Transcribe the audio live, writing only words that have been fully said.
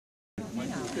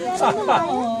No,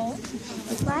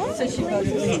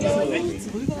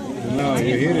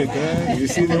 you hear it, eh? You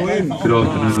see the wind. Good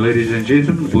afternoon, ladies and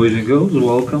gentlemen, boys and girls.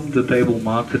 Welcome to Table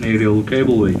Mountain Aerial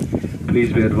Cableway.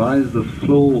 Please be advised the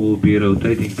floor will be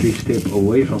rotating. Please step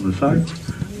away from the sides.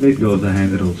 Let go of the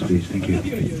handrails, please. Thank you.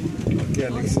 Yeah,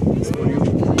 Alex, it's for you.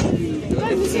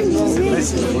 You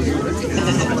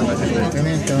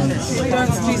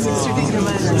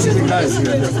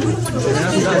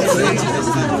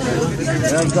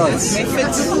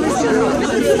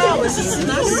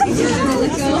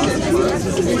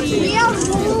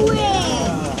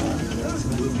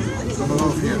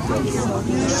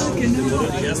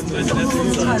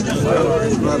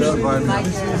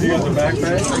got the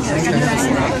backpack?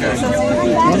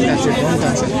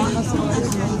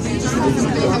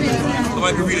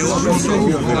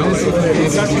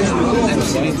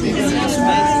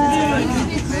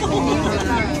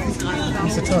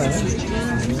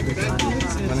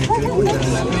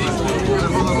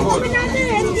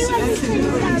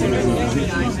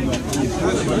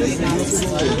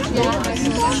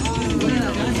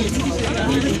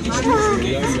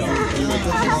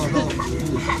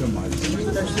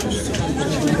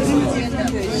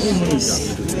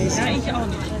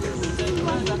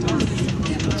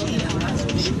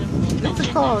 The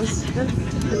cars.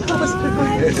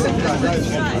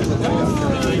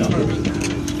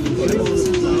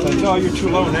 No, you're too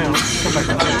low now. Come back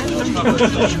up.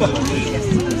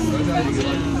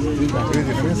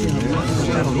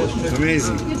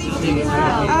 Amazing.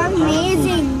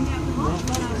 Amazing.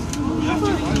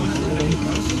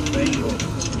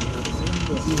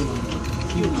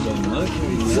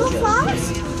 So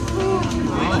fast.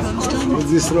 What's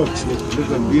these rocks? Look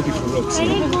at beautiful rocks.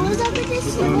 And it goes up with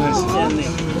this Oh, nice.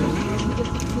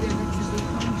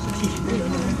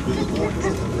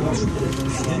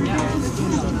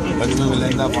 But we will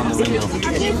end up on the window.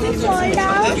 If we fall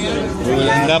down, We will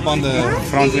end up on the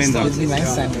front window.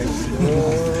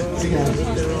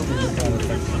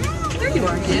 There you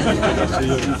are, Dan.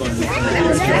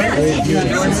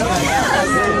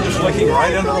 Just looking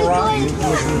right under the rock.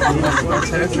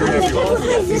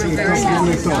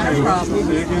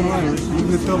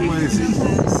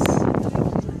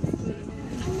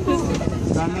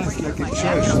 It's like a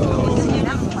church.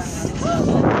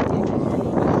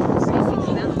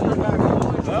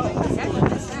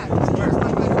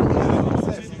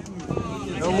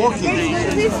 They're walking.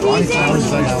 One time it's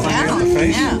like the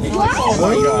face. Yeah. Oh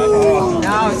my God.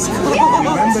 Now it's cold.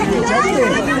 Remember you jumped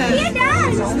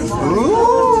in.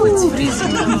 Ooh, it's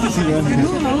freezing. Oh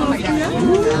my God.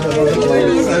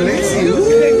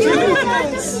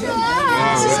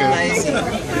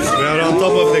 We are on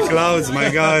top of the clouds, my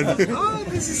God.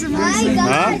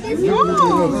 Huh? We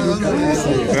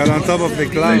are on top of the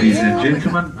clouds. Ladies and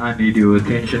gentlemen, I need your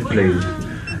attention, please.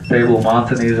 Table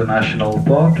Mountain is a national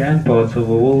park and part of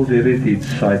a World Heritage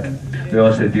Site. We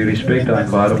ask that you respect our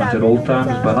environment at all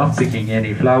times by not picking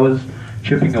any flowers,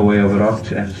 chipping away over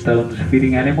rocks and stones,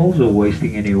 feeding animals or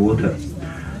wasting any water.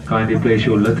 Kindly place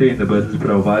your litter in the bins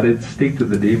provided. Stick to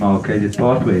the demarcated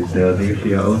pathways. They are there for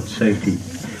your own safety.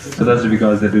 For those of you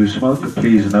guys that do smoke,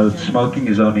 please note smoking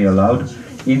is only allowed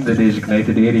in the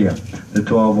designated area. The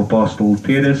 12 Apostle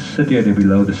Terrace, situated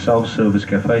below the self-service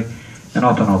cafe, and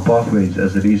not on our pathways,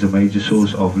 as it is a major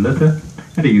source of litter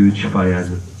and a huge fire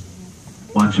hazard.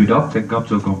 Once we docked and come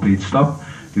to a complete stop,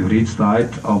 we've reached the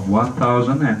height of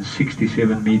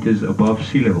 1,067 meters above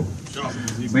sea level.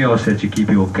 We ask that you keep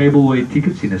your cableway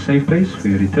tickets in a safe place for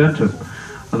your return trip.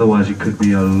 Otherwise, it could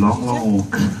be a long, long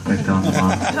walk back down the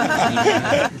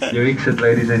mountain. Your exit,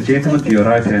 ladies and gentlemen, to your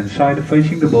right-hand side,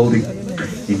 facing the building.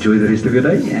 Enjoy the rest of your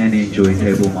day and enjoy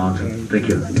Table Mountain. Thank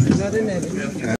you.